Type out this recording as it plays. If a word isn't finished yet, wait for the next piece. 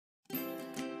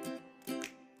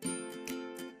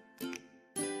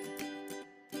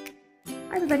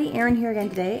Hi everybody, Erin here again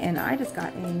today, and I just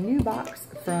got a new box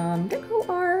from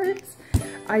DecoArt.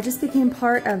 I just became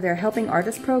part of their Helping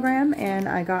Artists program, and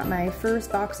I got my first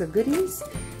box of goodies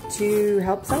to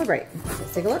help celebrate.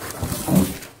 Let's take a look.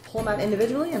 Pull them out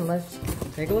individually and let's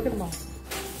take a look at them all.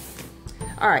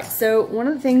 Alright, so one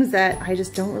of the things that I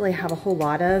just don't really have a whole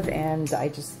lot of, and I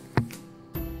just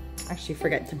actually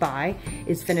forget to buy,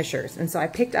 is finishers. And so I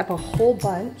picked up a whole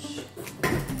bunch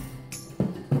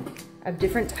of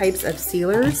different types of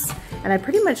sealers, and I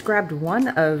pretty much grabbed one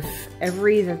of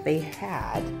every that they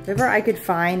had. Whatever I could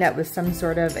find that was some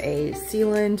sort of a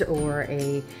sealant or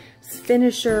a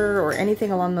finisher or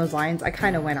anything along those lines, I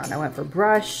kind of went on. I went for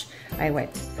brush, I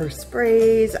went for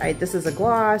sprays, this is a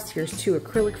gloss, here's two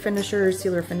acrylic finishers,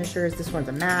 sealer finishers, this one's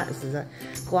a matte, this is a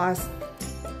gloss.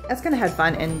 That's kind of had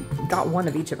fun and got one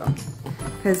of each of them.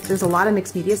 Because there's a lot of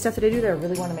mixed media stuff that I do that I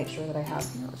really want to make sure that I have.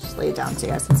 Let's just lay it down so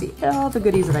you guys can see all the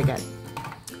goodies that I get.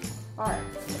 Alright.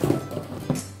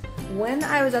 When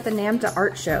I was at the NAMTA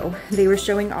art show, they were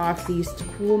showing off these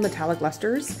cool metallic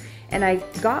lusters, and I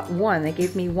got one. They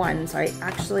gave me one, so I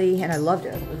actually, and I loved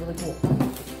it. It was really cool.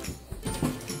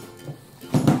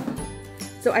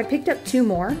 So I picked up two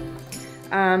more.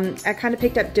 I kind of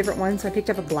picked up different ones. So I picked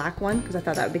up a black one because I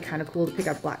thought that would be kind of cool to pick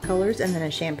up black colors, and then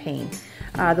a champagne.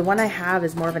 The one I have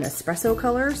is more of an espresso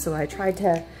color, so I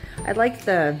like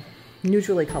the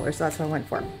neutrally color, so that's what I went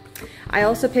for. I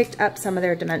also picked up some of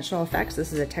their dimensional effects.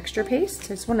 This is a texture paste. I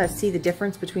just want to see the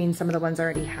difference between some of the ones I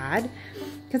already had,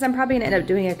 because I'm probably going to end up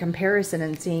doing a comparison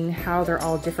and seeing how they're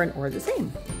all different or the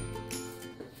same.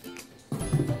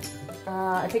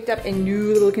 I picked up a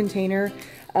new little container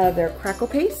of their crackle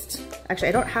paste. Actually,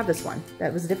 I don't have this one.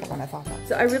 That was a different one I thought of.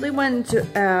 So I really went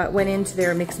into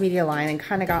their mixed media line and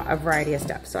kind of got a variety of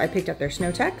stuff. So I picked up their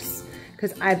Snow Tex,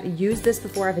 because I've used this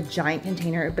before. I have a giant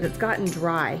container, but it's gotten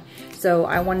dry. So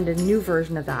I wanted a new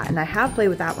version of that, and I have played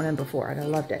with that one before, and I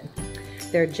loved it.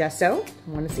 Their gesso,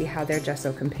 I want to see how their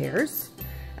gesso compares.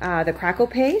 The crackle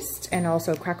paste, and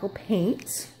also crackle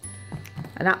paint.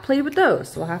 I not played with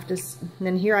those, so we'll have to, and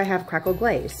then here I have crackle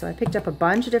glaze. So I picked up a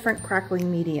bunch of different crackling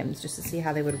mediums just to see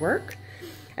how they would work.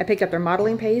 I picked up their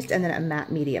modeling paste and then a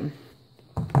matte medium.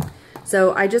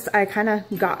 So I kind of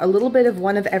got a little bit of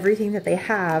one of everything that they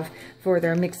have for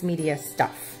their mixed media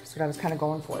stuff. That's what I was kind of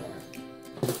going for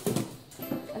there.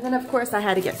 And then of course I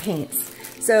had to get paints.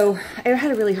 So I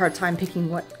had a really hard time picking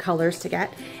what colors to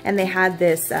get, and they had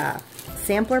this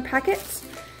sampler packet,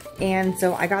 and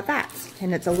so I got that.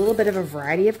 And it's a little bit of a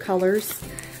variety of colors.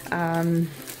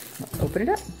 Let's open it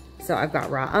up. So I've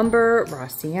got raw umber, raw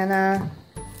sienna,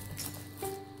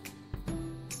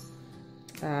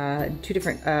 two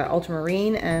different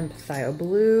ultramarine and phthio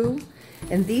blue.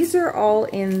 And these are all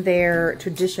in their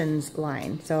traditions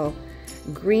line. So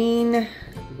green,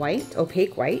 white,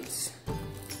 opaque white.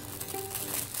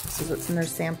 This is what's in their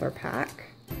sampler pack.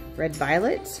 Red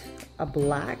violet, a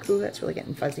black. Ooh, that's really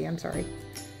getting fuzzy, I'm sorry.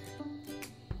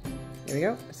 There we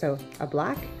go. So a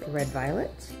black, a red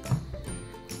violet.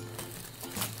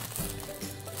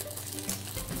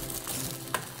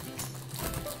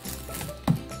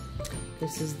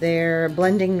 This is their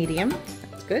blending medium.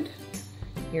 That's good.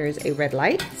 Here is a red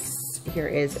light. Here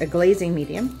is a glazing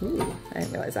medium. Ooh, I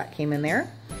didn't realize that came in there.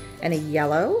 And a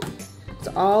yellow.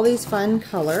 So all these fun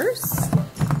colors.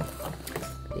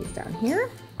 Put these down here.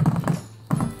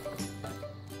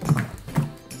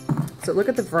 So look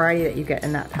at the variety that you get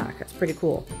in that pack. That's pretty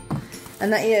cool.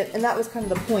 And that was kind of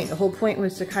the point. The whole point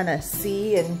was to kind of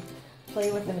see and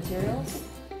play with the materials.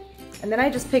 And then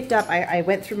I just picked up, I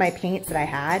went through my paints that I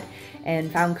had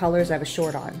and found colors I was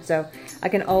short on. So I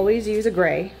can always use a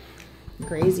gray.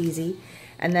 Gray's easy.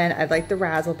 And then I like the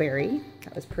raspberry.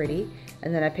 That was pretty.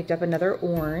 And then I picked up another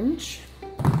orange.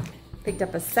 Picked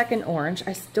up a second orange.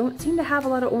 I don't seem to have a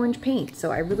lot of orange paint,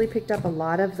 so I really picked up a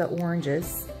lot of the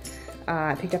oranges.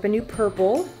 I picked up a new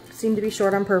purple. Seemed to be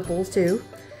short on purples too.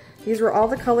 These were all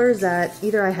the colors that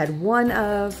either I had one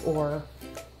of or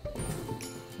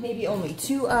maybe only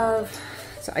two of.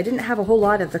 So I didn't have a whole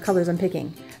lot of the colors I'm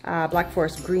picking. Black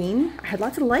Forest green. I had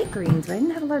lots of light greens, but I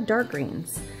didn't have a lot of dark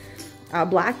greens.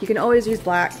 Black, you can always use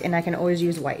black, and I can always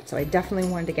use white. So I definitely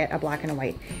wanted to get a black and a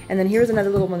white. And then here's another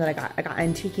little one that I got. I got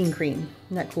antiquing cream.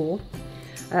 Isn't that cool?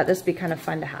 This would be kind of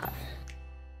fun to have.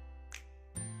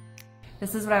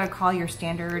 This is what I would call your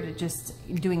standard just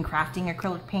doing crafting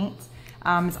acrylic paint.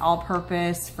 It's all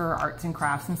purpose for arts and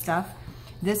crafts and stuff.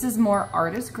 This is more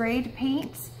artist grade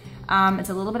paint. It's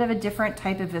a little bit of a different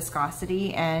type of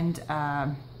viscosity and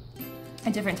a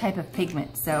different type of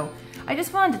pigment. So I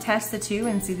just wanted to test the two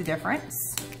and see the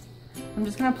difference. I'm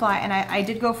just gonna apply, and I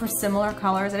did go for similar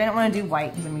colors. I didn't want to do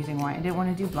white because I'm using white. I didn't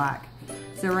want to do black.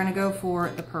 So we're gonna go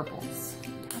for the purples.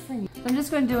 I'm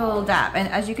just going to do a little dab, and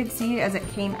as you can see as it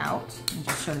came out, let me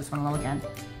just show this one a little again.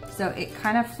 So it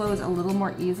kind of flows a little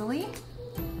more easily,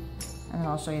 and then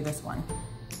I'll show you this one.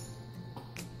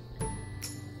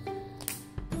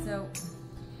 So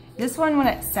this one, when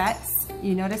it sets,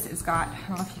 you notice it's got, I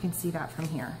don't know if you can see that from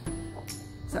here.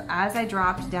 So as I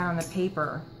dropped down the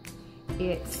paper,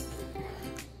 it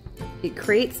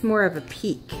creates more of a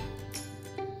peak.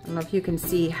 I don't know if you can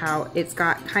see how it's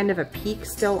got kind of a peak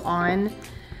still on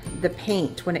the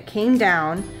paint when it came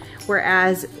down,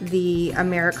 whereas the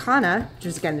Americana, which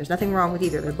is, again, there's nothing wrong with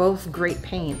either, they're both great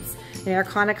paints. The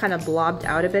Americana kind of blobbed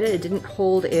out a bit. It didn't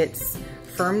hold its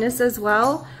firmness as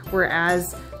well,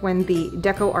 whereas when the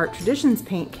DecoArt Traditions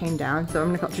paint came down, so I'm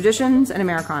gonna call it Traditions and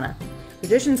Americana.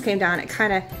 Traditions came down, it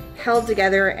kind of held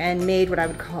together and made what I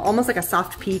would call almost like a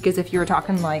soft peak, as if you were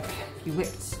talking like you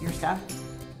whipped your stuff.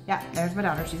 Yeah, there's my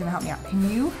daughter, she's gonna help me out. Can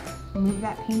you move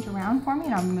that paint around for me?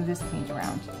 And I'll move this paint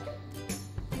around.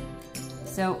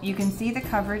 So you can see the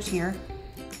coverage here,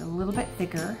 it's a little bit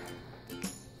thicker.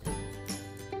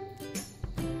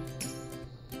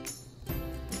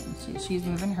 She's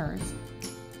moving hers.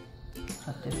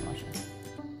 Dishwasher.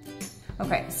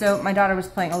 Okay, so my daughter was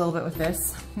playing a little bit with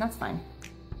this, and that's fine.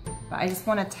 But I just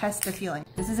want to test the feeling.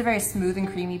 This is a very smooth and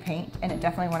creamy paint, and it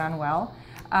definitely went on well.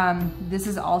 This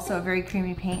is also a very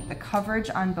creamy paint. The coverage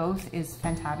on both is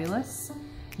fantabulous.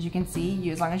 As you can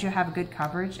see, as long as you have a good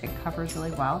coverage, it covers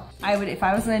really well. If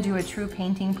I was going to do a true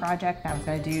painting project, and I was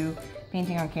going to do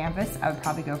painting on canvas, I would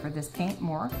probably go for this paint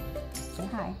more. Say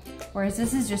hi. Whereas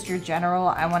this is just your general,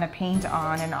 I want to paint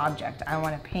on an object. I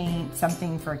want to paint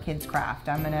something for a kid's craft.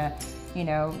 I'm going to, you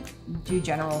know, do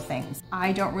general things.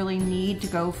 I don't really need to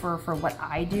go for what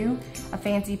I do, a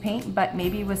fancy paint, but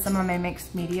maybe with some of my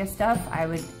mixed media stuff, I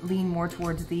would lean more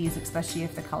towards these, especially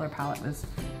if the color palette was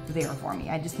there for me.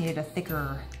 I just needed a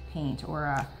thicker paint or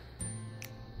I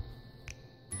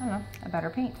don't know, a better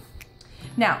paint.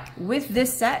 Now, with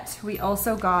this set, we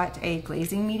also got a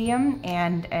glazing medium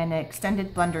and an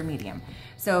extended blender medium.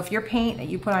 So if your paint that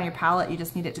you put on your palette, you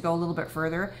just need it to go a little bit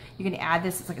further, you can add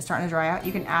this, it's like it's starting to dry out,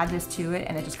 you can add this to it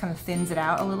and it just kind of thins it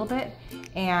out a little bit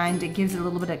and it gives it a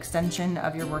little bit of extension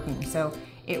of your working. So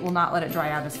it will not let it dry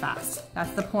out as fast.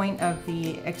 That's the point of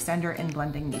the extender and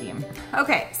blending medium.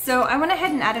 Okay, so I went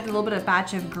ahead and added a little bit of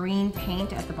batch of green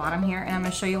paint at the bottom here, and I'm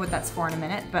gonna show you what that's for in a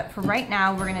minute, but for right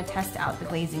now, we're gonna test out the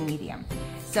glazing medium.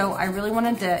 So I really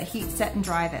wanted to heat set and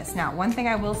dry this. Now, one thing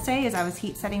I will say is I was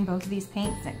heat setting both of these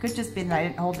paints, and it could just be that I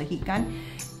didn't hold the heat gun.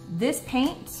 This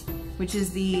paint, which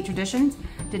is the Traditions,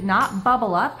 did not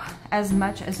bubble up as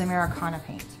much as Americana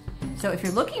paint. So if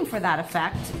you're looking for that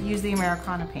effect, use the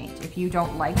Americana paint. If you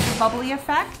don't like the bubbly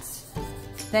effect,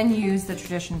 then use the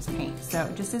Traditions paint.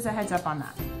 So just as a heads up on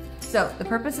that. So the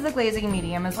purpose of the glazing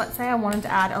medium is, let's say I wanted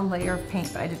to add a layer of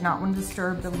paint, but I did not want to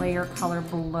disturb the layer color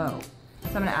below. So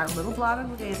I'm gonna add a little blob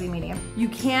of glazing medium. You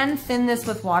can thin this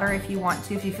with water if you want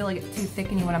to, if you feel like it's too thick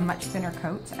and you want a much thinner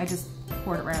coat. I just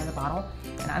poured it right out of the bottle.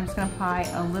 And I'm just gonna apply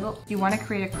a little, if you wanna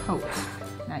create a coat.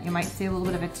 Now you might see a little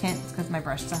bit of a tint because my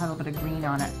brush still has a little bit of green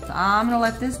on it. So I'm gonna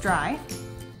let this dry,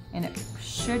 and it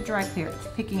should dry clear. It's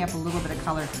picking up a little bit of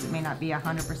color because it may not be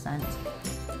 100%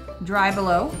 dry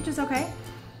below, which is okay.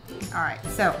 All right,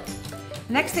 so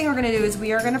the next thing we're gonna do is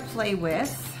we are gonna play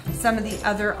with some of the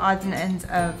other odds and ends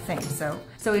of things.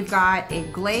 So we've got a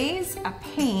glaze, a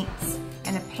paint,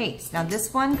 and a paste. Now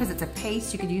this one, because it's a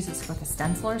paste, you could use this with a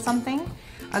stencil or something.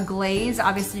 A glaze,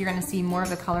 obviously you're gonna see more of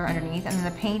the color underneath, and then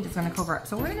the paint is gonna cover up.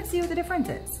 So we're gonna see what the difference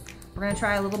is. We're gonna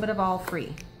try a little bit of all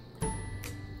three.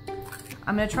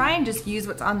 I'm gonna try and just use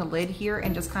what's on the lid here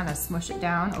and just kind of smush it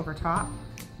down over top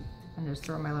and just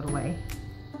throw my lid away.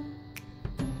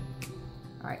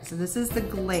 All right, so this is the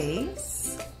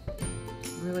glaze.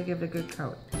 Really give it a good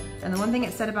coat. And the one thing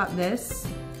it said about this,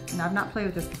 and I've not played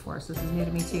with this before, so this is new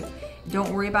to me too,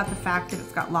 don't worry about the fact that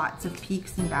it's got lots of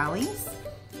peaks and valleys,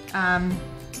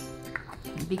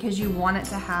 because you want it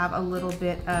to have a little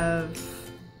bit of,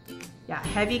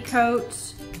 heavy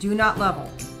coat, do not level.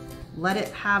 Let it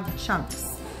have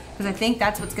chunks, because I think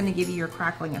that's what's gonna give you your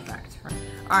crackling effect.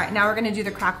 All right, now we're gonna do the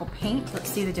crackle paint. Let's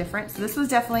see the difference. So this was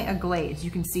definitely a glaze.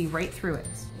 You can see right through it.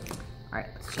 All right,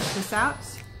 let's check this out.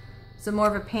 Some more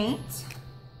of a paint.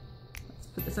 Let's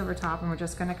put this over top and we're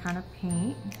just gonna kind of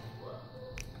paint.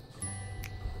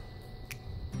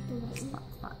 Spot,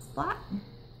 spot, spot.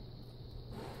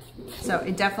 So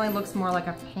it definitely looks more like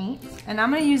a paint. And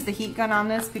I'm gonna use the heat gun on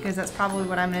this because that's probably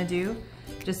what I'm gonna do,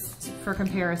 just for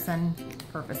comparison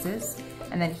purposes.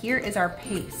 And then here is our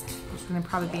paste, which is gonna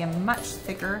probably be a much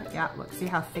thicker, look, see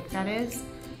how thick that is?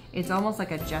 It's almost like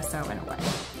a gesso in a way.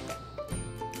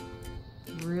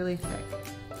 Really thick.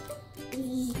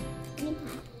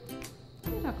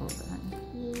 up a little bit,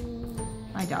 honey.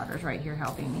 My daughter's right here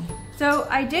helping me. So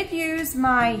I did use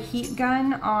my heat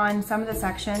gun on some of the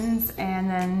sections, and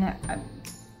then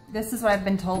this is what I've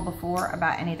been told before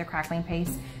about any of the crackling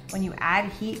paste. When you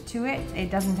add heat to it,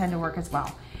 it doesn't tend to work as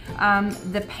well.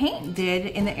 The paint did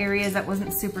in the areas that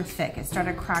wasn't super thick. It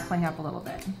started crackling up a little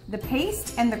bit. The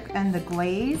paste and the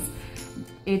glaze,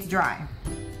 it's dry.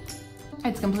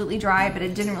 It's completely dry, but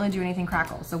it didn't really do anything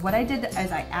crackle. So what I did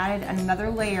is I added another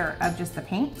layer of just the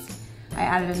paint. I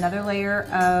added another layer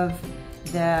of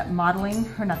the modeling,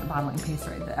 or not the modeling paste,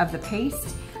 sorry, of the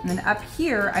paste. And then up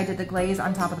here, I did the glaze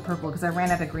on top of the purple because I ran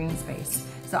out of green space.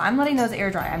 So I'm letting those air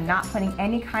dry. I'm not putting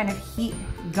any kind of heat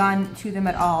gun to them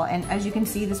at all. And as you can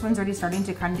see, this one's already starting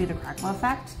to kind of do the crackle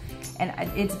effect. And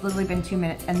it's literally been 2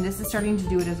 minutes, and this is starting to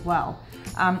do it as well.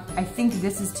 I think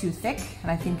this is too thick,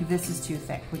 and I think this is too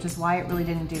thick, which is why it really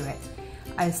didn't do it.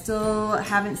 I still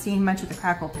haven't seen much of the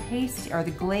crackle paste or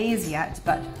the glaze yet,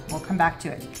 but we'll come back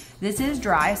to it. This is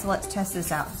dry, so let's test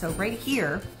this out. So right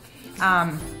here,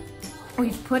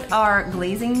 we've put our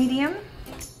glazing medium,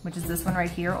 which is this one right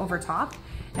here, over top.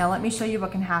 Now let me show you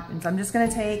what can happen. So I'm just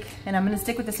gonna take, and I'm gonna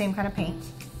stick with the same kind of paint.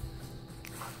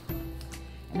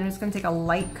 And I'm just gonna take a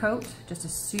light coat, just a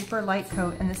super light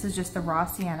coat, and this is just the raw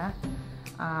sienna.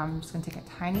 I'm just gonna take a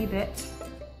tiny bit.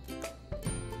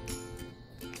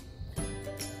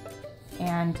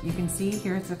 And you can see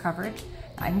here's the coverage.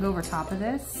 I can go over top of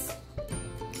this,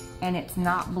 and it's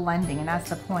not blending, and that's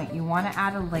the point. You wanna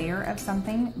add a layer of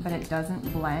something, but it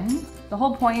doesn't blend. The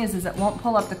whole point is it won't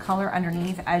pull up the color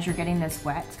underneath as you're getting this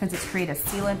wet, because it's create a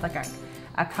sealant, like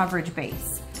a coverage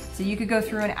base. So you could go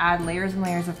through and add layers and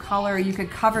layers of color. You could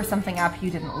cover something up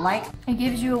you didn't like. It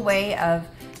gives you a way of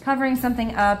covering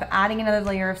something up, adding another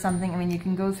layer of something. I mean, you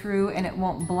can go through and it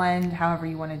won't blend however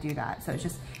you want to do that. So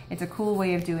it's a cool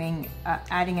way of doing,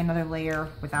 adding another layer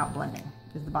without blending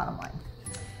is the bottom line.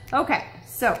 Okay,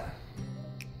 so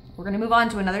we're gonna move on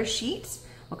to another sheet.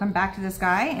 We'll come back to this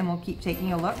guy and we'll keep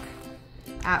taking a look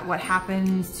at what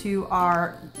happens to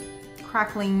our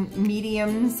crackling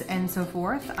mediums and so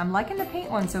forth. I'm liking the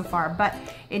paint one so far, but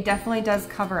it definitely does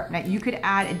cover up. Now you could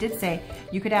add, it did say,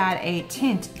 you could add a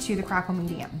tint to the crackle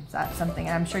medium. So that's something,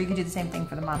 and I'm sure you could do the same thing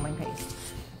for the modeling paste.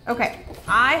 Okay,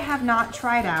 I have not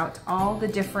tried out all the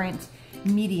different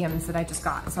mediums that I just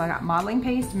got. So I got modeling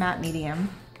paste, matte medium,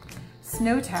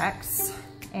 Snow-Tex,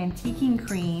 Antiquing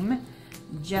Cream,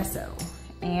 Gesso,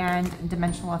 and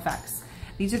Dimensional Effects.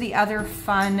 These are the other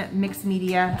fun mixed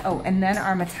media. Oh, and then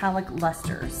our metallic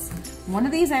lusters. One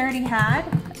of these I already had,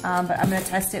 but I'm gonna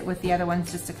test it with the other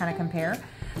ones just to kind of compare.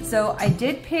 So I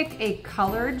did pick a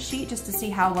colored sheet just to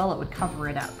see how well it would cover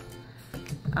it up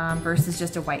versus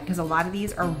just a white, because a lot of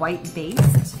these are white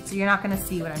based, so you're not gonna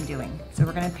see what I'm doing. So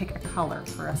we're gonna pick a color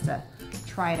for us to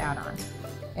try it out on.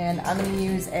 And I'm gonna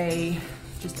use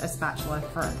just a spatula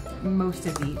for most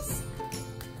of these.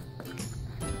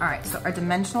 All right, so our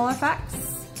dimensional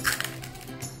effects.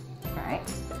 Okay,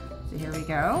 so here we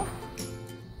go.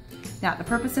 Now the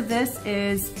purpose of this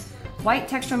is white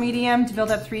textural medium to build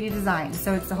up 3D design.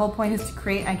 So the whole point is to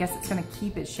create, I guess it's gonna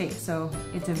keep its shape. So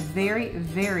it's a very,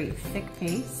 very thick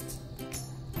paste.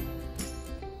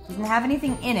 Doesn't have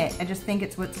anything in it. I just think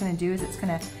what's gonna do is it's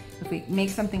gonna, if we make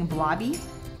something blobby,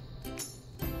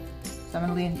 so I'm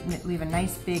gonna leave a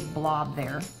nice big blob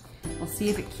there. We'll see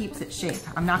if it keeps its shape.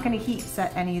 I'm not gonna heat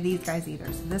set any of these guys either.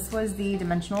 So this was the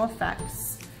dimensional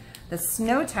effects. The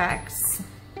Snow-Tex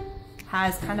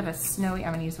has kind of a snowy,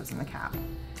 I'm gonna use what's in the cap,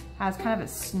 has kind of a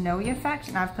snowy effect,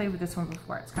 and I've played with this one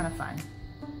before. It's kind of fun.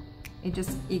 It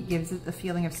gives it the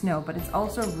feeling of snow, but it's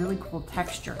also a really cool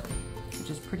texture, which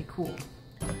is pretty cool.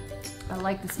 I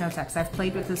like the Snow-Tex. I've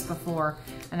played with this before,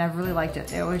 and I've really liked it.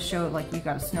 They always show like you've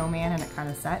got a snowman and it kind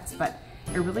of sets, but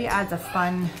it really adds a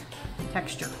fun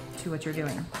texture to what you're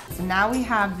doing. So now we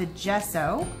have the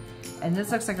gesso, and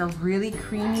this looks like a really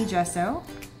creamy gesso.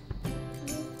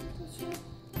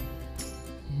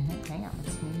 Hang on,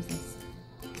 let's use this.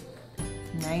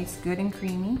 Nice, good and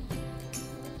creamy.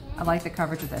 I like the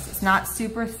coverage of this. It's not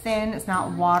super thin, it's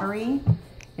not watery.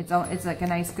 It's like a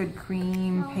nice good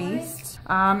cream paste.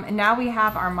 And now we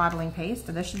have our modeling paste,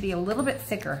 so this should be a little bit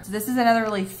thicker. So this is another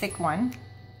really thick one.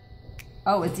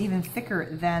 Oh, it's even thicker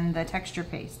than the texture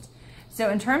paste. So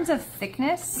in terms of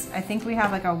thickness, I think we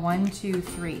have like a 1, 2,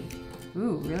 3.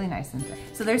 Ooh, really nice and thick.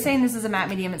 So they're saying this is a matte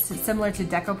medium. It's similar to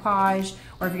decoupage,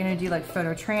 or if you're gonna do like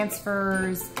photo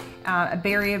transfers, a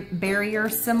barrier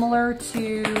similar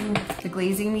to the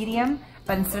glazing medium,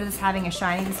 but instead of this having a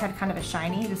shiny, this had kind of a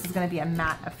shiny, this is gonna be a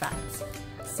matte effect.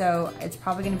 So it's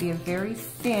probably gonna be a very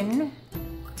thin,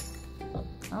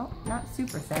 oh, not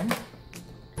super thin.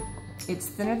 It's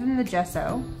thinner than the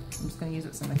gesso. I'm just gonna use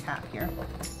what's in the cap here.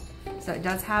 So it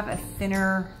does have a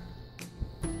thinner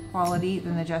quality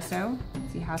than the gesso.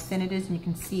 See how thin it is, and you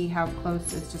can see how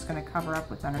close it's just gonna cover up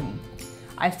what's underneath.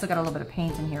 I've still got a little bit of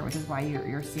paint in here, which is why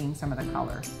you're seeing some of the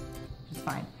color, which is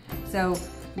fine. So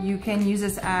you can use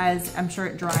this as, I'm sure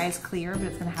it dries clear, but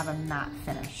it's gonna have a matte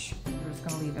finish. We're just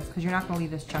gonna leave this, because you're not gonna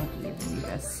leave this chunky, you're gonna leave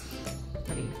this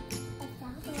pretty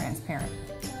transparent.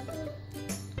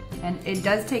 And it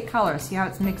does take color. See how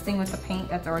it's mixing with the paint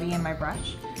that's already in my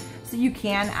brush? So you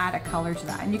can add a color to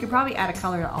that. And you could probably add a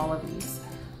color to all of these.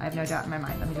 I have no doubt in my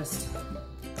mind. Let me just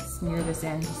smear this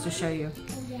in just to show you.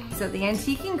 So the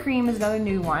antiquing cream is another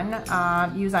new one.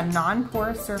 Used on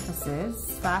non-porous surfaces,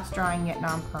 fast drying yet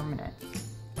non-permanent.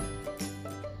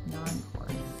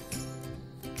 Non-porous.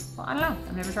 Well, I don't know.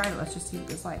 I've never tried it. Let's just see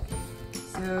what it's like.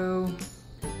 So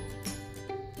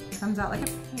it comes out like a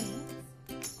paint.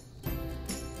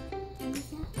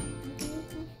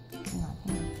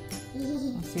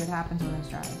 We'll see what happens when this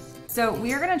dries. So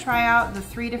we are gonna try out the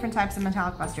 3 different types of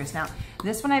metallic lusters. Now,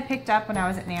 this one I picked up when I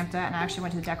was at NAMTA, and I actually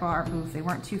went to the DecoArt booth. They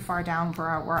weren't too far down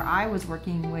where I was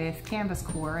working with Canvas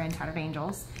Core and Tattered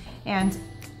Angels. And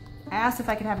I asked if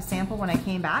I could have a sample when I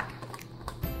came back.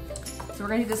 So we're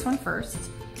gonna do this one first.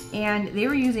 And they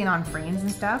were using it on frames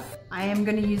and stuff. I am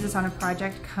gonna use this on a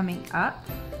project coming up,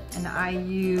 and I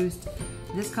used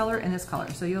this color and this color.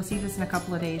 So you'll see this in a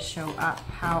couple of days show up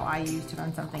how I used it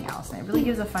on something else. And it really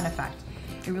gives a fun effect.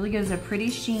 It really gives a pretty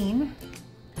sheen.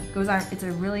 Goes on,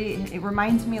 it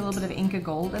reminds me a little bit of Inca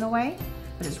Gold in a way,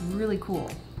 but it's really cool.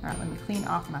 All right, let me clean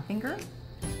off my finger.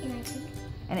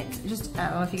 And it's just, I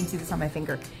don't know if you can see this on my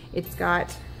finger. It's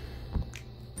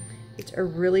a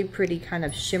really pretty kind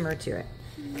of shimmer to it.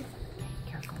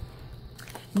 Careful.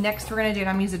 Next we're gonna do, and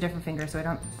I'm gonna use a different finger so I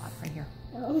don't, right here.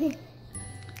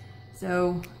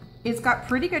 So it's got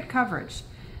pretty good coverage.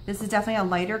 This is definitely a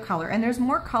lighter color, and there's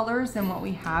more colors than what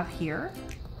we have here.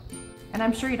 And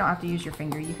I'm sure you don't have to use your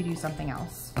finger, you could use something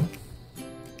else.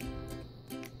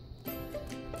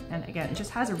 And again, it just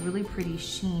has a really pretty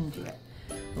sheen to it.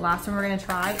 The last one we're gonna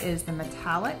try is the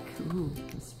metallic. Ooh,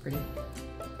 this is pretty.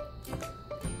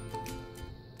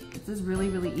 This is really,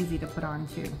 really easy to put on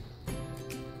too.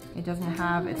 It doesn't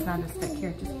have, it's not as thick.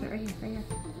 Here, just put it right here, right here.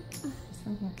 This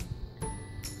one here.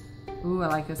 Ooh, I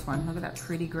like this one. Look at that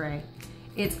pretty gray.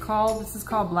 It's called, this is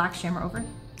called Black Shimmer. Over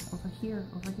here,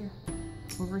 over here,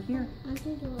 over here. I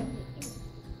can do it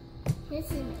here.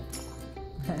 This is my spot.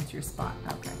 That's your spot,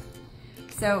 okay.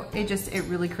 So it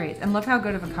really creates, and look how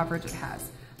good of a coverage it has.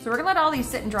 So we're gonna let all these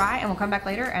sit and dry, and we'll come back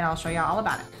later and I'll show you all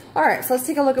about it. All right, so let's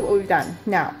take a look at what we've done.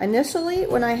 Now, initially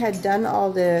when I had done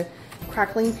all the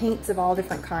crackling paints of all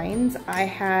different kinds, I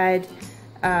had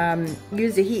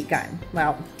used a heat gun.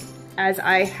 Well, as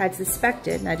I had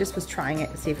suspected, and I just was trying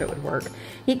it to see if it would work.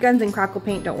 Heat guns and crackle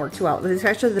paint don't work too well,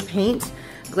 especially the paint.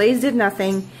 Glaze did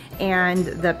nothing, and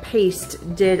the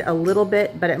paste did a little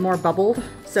bit, but it more bubbled.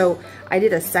 So I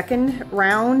did a second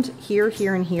round here,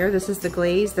 here, and here. This is the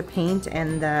glaze, the paint,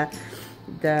 and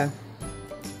the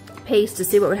paste to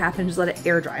see what would happen. Just let it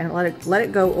air dry and let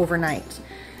it go overnight.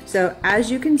 So as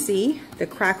you can see, the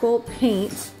crackle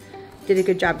paint did a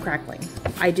good job crackling.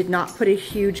 I did not put a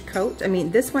huge coat. I mean,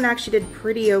 this one actually did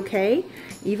pretty okay,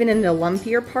 even in the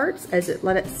lumpier parts, as it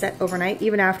let it set overnight,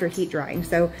 even after heat drying.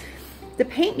 So the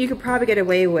paint you could probably get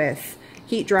away with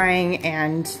heat drying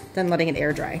and then letting it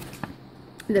air dry.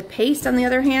 The paste, on the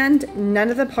other hand, none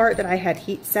of the part that I had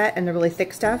heat set and the really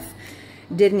thick stuff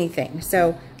did anything.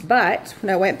 So, but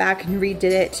when I went back and redid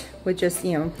it with just,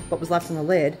 you know, what was left on the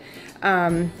lid,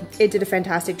 it did a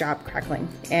fantastic job crackling,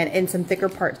 and some thicker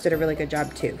parts did a really good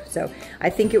job too. So I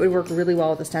think it would work really well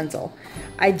with the stencil.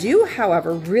 I do,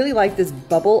 however, really like this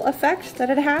bubble effect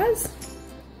that it has,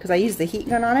 because I used the heat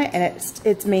gun on it, and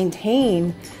it's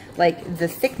maintained like the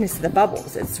thickness of the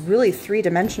bubbles. It's really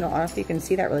three-dimensional. I don't know if you can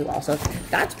see that really well. So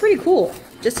that's pretty cool,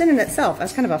 just in and itself.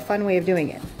 That's kind of a fun way of doing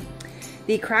it.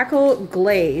 The crackle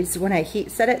glaze, when I heat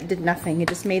set it, did nothing. It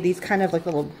just made these kind of like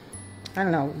little, I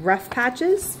don't know, rough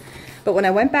patches. But when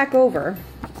I went back over,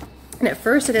 and at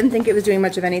first I didn't think it was doing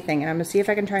much of anything, and I'm gonna see if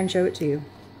I can try and show it to you.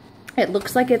 It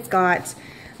looks like it's got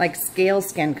like scale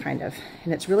skin kind of,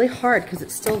 and it's really hard because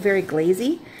it's still very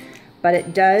glazy, but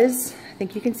it does, I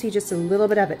think you can see just a little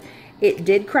bit of it. It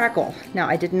did crackle. Now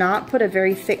I did not put a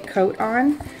very thick coat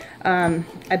on.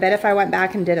 I bet if I went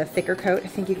back and did a thicker coat, I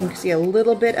think you can see a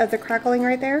little bit of the crackling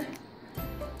right there.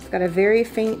 It's got a very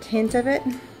faint hint of it.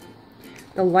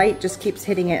 The light just keeps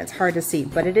hitting it. It's hard to see,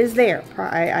 but it is there.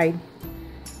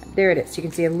 There it is. You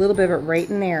can see a little bit of it right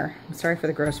in there. I'm sorry for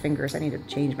the gross fingers. I need to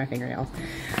change my fingernails,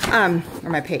 or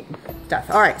my paint stuff.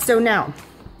 All right, so now,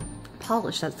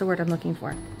 polish, that's the word I'm looking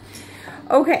for.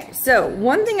 Okay, so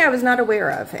one thing I was not aware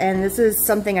of, and this is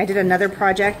something I did another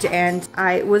project and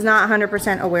I was not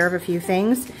 100% aware of a few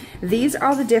things. These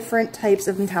are the different types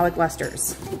of metallic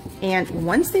lusters. And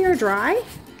once they are dry,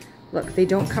 look, they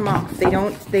don't come off.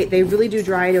 They really do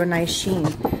dry to a nice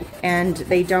sheen. And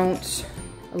they don't,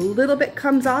 a little bit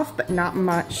comes off, but not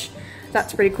much.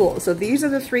 That's pretty cool. So these are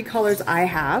the 3 colors I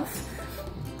have.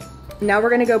 Now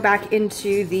we're gonna go back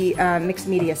into the mixed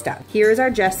media stuff. Here's our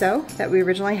gesso that we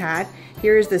originally had.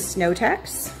 Here's the Snow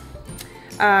Tex.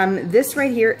 This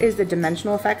right here is the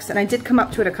dimensional effects, and I did come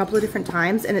up to it a couple of different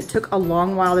times and it took a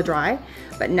long while to dry,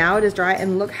 but now it is dry,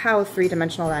 and look how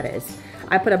 3-dimensional that is.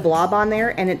 I put a blob on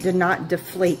there and it did not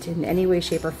deflate in any way,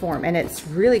 shape, or form, and it's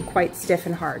really quite stiff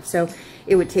and hard. So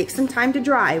it would take some time to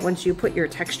dry once you put your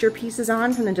texture pieces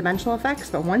on from the dimensional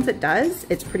effects, but once it does,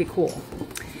 it's pretty cool.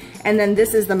 And then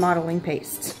this is the modeling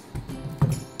paste,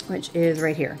 which is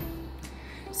right here.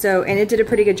 So, and it did a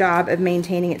pretty good job of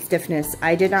maintaining its stiffness.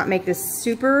 I did not make this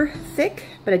super thick,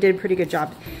 but I did a pretty good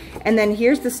job. And then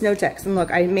here's the Snow Tex, and look,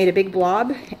 I made a big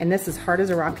blob, and this is hard as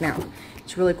a rock now.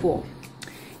 It's really cool.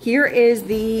 Here is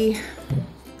the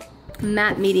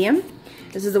matte medium.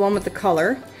 This is the one with the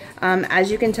color. As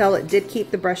you can tell, it did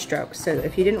keep the brush strokes. So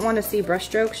if you didn't want to see brush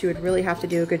strokes, you would really have to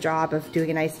do a good job of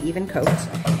doing a nice even coat.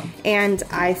 And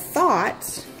I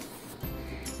thought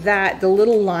that the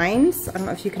little lines, I don't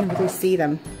know if you can really see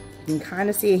them. You can kind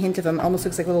of see a hint of them. Almost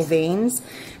looks like little veins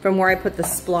from where I put the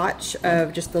splotch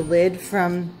of just the lid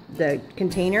from the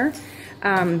container.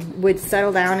 Would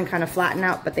settle down and kind of flatten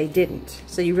out, but they didn't.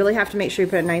 So you really have to make sure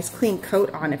you put a nice clean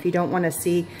coat on if you don't want to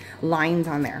see lines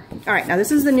on there. All right, now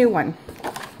this is the new one.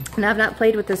 And I've not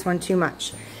played with this one too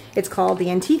much. It's called the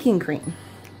Antiquing Cream.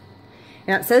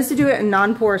 Now it says to do it in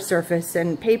non-porous surface,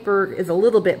 and paper is a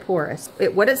little bit porous.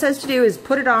 What it says to do is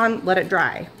put it on, let it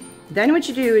dry. Then what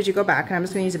you do is you go back, and I'm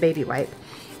just gonna use a baby wipe,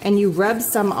 and you rub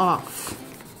some off.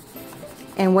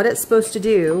 And what it's supposed to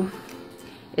do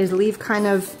is leave kind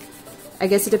of, I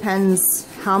guess it depends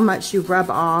how much you rub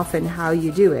off and how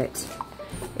you do it.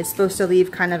 It's supposed to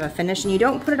leave kind of a finish, and you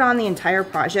don't put it on the entire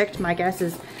project. My guess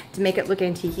is to make it look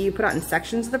antique, you put it in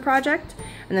sections of the project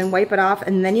and then wipe it off,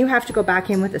 and then you have to go back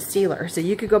in with a sealer. So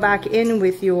you could go back in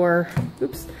with your,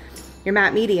 oops, your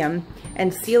matte medium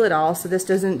and seal it all so this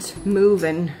doesn't move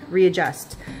and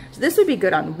readjust. So this would be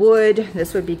good on wood,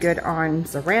 this would be good on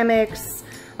ceramics,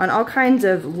 on all kinds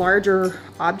of larger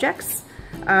objects.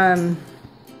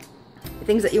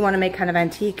 Things that you want to make kind of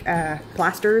antique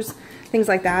plasters, things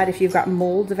like that, if you've got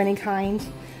molds of any kind.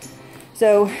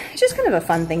 So it's just kind of a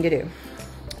fun thing to do.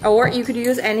 Or you could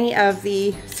use any of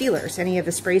the sealers, any of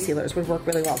the spray sealers would work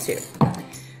really well too.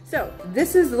 So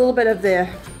this is a little bit of the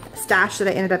stash that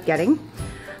I ended up getting.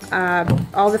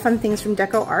 All the fun things from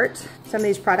DecoArt. Some of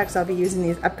these products I'll be using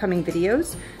in these upcoming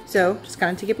videos. So just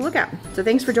kind of to keep a look at. So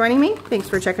thanks for joining me. Thanks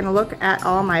for checking a look at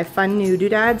all my fun new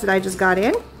doodads that I just got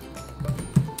in.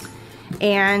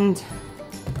 And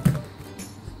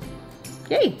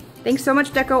yay! Thanks so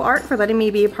much DecoArt for letting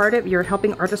me be a part of your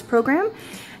Helping Artist program.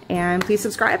 And please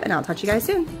subscribe, and I'll talk to you guys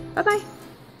soon. Bye-bye.